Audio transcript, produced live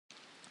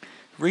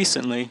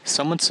Recently,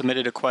 someone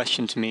submitted a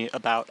question to me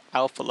about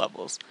alpha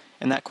levels,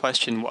 and that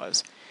question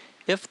was,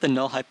 if the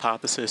null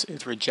hypothesis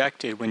is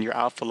rejected when your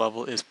alpha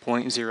level is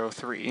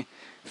 0.03,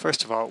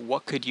 first of all,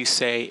 what could you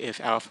say if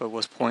alpha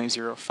was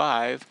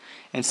 0.05?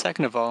 And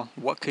second of all,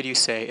 what could you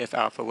say if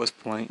alpha was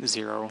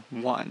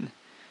 0.01?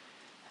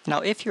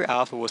 Now, if your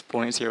alpha was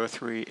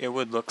 0.03, it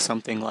would look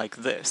something like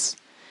this.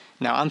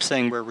 Now, I'm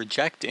saying we're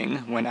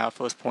rejecting when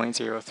alpha is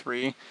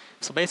 0.03,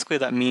 so basically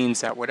that means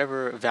that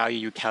whatever value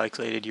you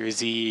calculated, your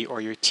z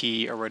or your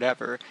t or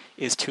whatever,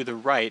 is to the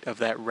right of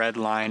that red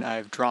line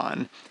I've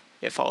drawn.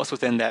 It falls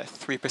within that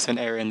 3%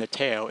 error in the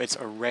tail. It's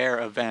a rare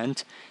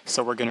event,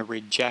 so we're going to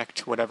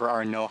reject whatever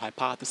our null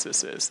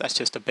hypothesis is. That's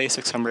just a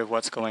basic summary of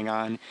what's going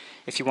on.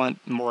 If you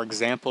want more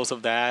examples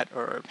of that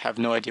or have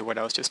no idea what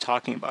I was just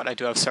talking about, I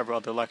do have several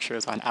other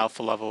lectures on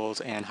alpha levels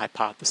and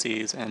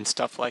hypotheses and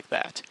stuff like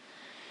that.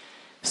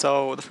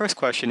 So the first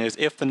question is,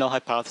 if the null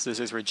hypothesis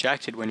is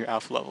rejected when your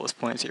alpha level is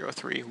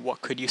 0.03,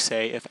 what could you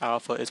say if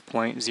alpha is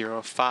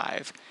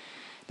 0.05?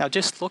 Now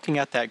just looking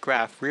at that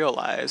graph,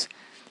 realize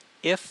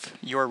if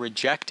you're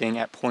rejecting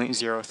at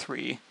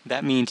 0.03,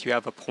 that means you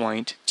have a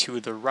point to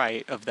the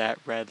right of that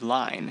red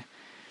line.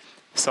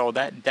 So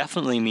that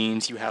definitely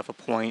means you have a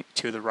point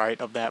to the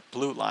right of that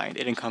blue line.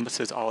 It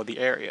encompasses all the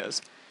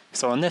areas.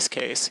 So in this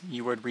case,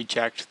 you would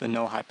reject the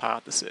null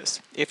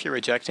hypothesis. If you're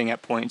rejecting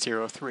at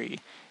 0.03,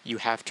 you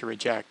have to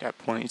reject at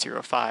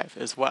 0.05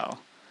 as well.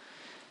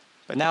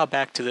 But now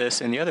back to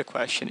this, and the other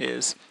question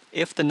is,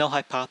 if the null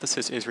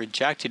hypothesis is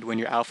rejected when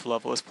your alpha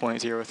level is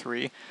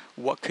 0.03,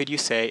 what could you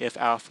say if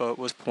alpha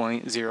was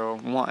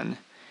 0.01?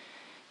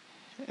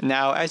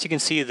 Now, as you can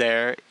see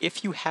there,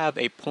 if you have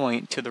a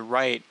point to the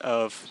right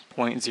of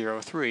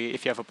 0.03,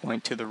 if you have a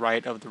point to the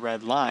right of the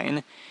red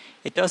line,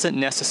 it doesn't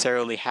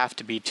necessarily have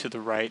to be to the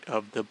right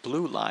of the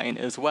blue line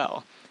as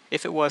well.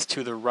 If it was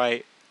to the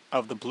right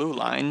of the blue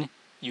line,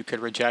 you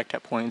could reject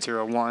at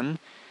 0.01.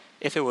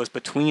 If it was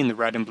between the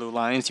red and blue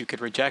lines, you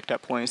could reject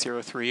at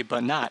 0.03,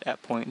 but not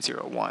at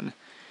 0.01.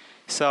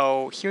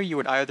 So here you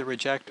would either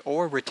reject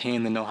or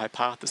retain the null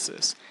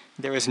hypothesis.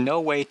 There is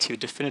no way to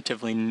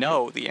definitively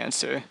know the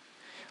answer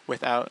with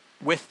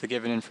the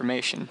given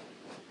information.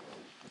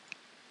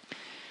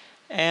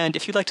 And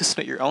if you'd like to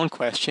submit your own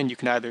question, you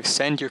can either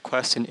send your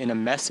question in a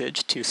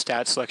message to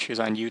Stats Lectures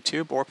on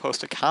YouTube or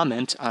post a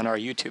comment on our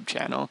YouTube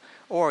channel,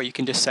 or you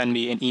can just send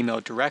me an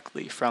email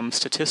directly from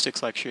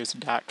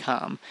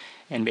statisticslectures.com,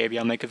 and maybe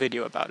I'll make a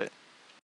video about it.